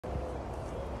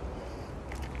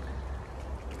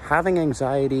having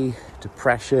anxiety,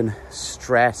 depression,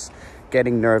 stress,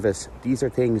 getting nervous, these are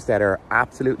things that are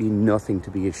absolutely nothing to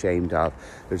be ashamed of.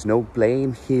 There's no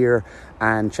blame here,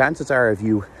 and chances are if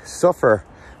you suffer,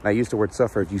 and I use the word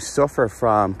suffer, if you suffer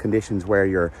from conditions where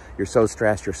you're so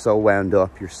stressed, you're so wound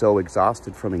up, you're so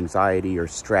exhausted from anxiety or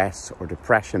stress or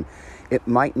depression, it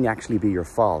mightn't actually be your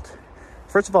fault.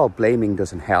 First of all, blaming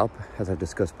doesn't help, as I've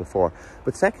discussed before.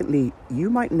 But secondly, you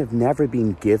mightn't have never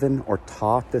been given or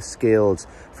taught the skills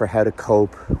for how to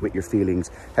cope with your feelings,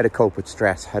 how to cope with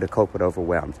stress, how to cope with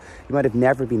overwhelmed. You might have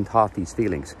never been taught these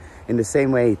feelings. In the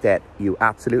same way that you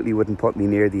absolutely wouldn't put me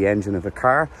near the engine of a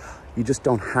car, you just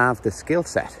don't have the skill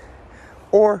set.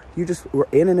 Or you just were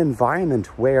in an environment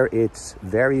where it's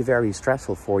very, very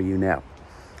stressful for you now.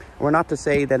 We're not to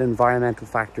say that environmental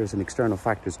factors and external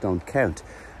factors don't count.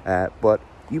 But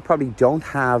you probably don't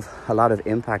have a lot of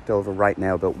impact over right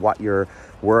now about what your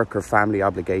work or family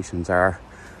obligations are,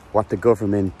 what the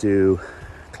government do,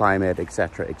 climate,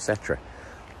 etc., etc.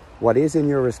 What is in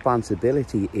your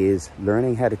responsibility is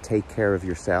learning how to take care of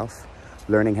yourself,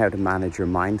 learning how to manage your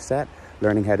mindset,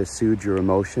 learning how to soothe your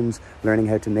emotions, learning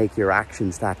how to make your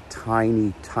actions that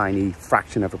tiny, tiny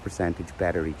fraction of a percentage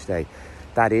better each day.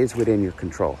 That is within your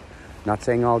control. Not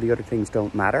saying all the other things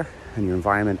don't matter, and your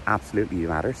environment absolutely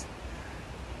matters.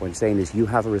 What I'm saying is you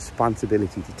have a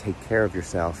responsibility to take care of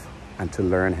yourself and to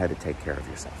learn how to take care of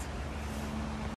yourself.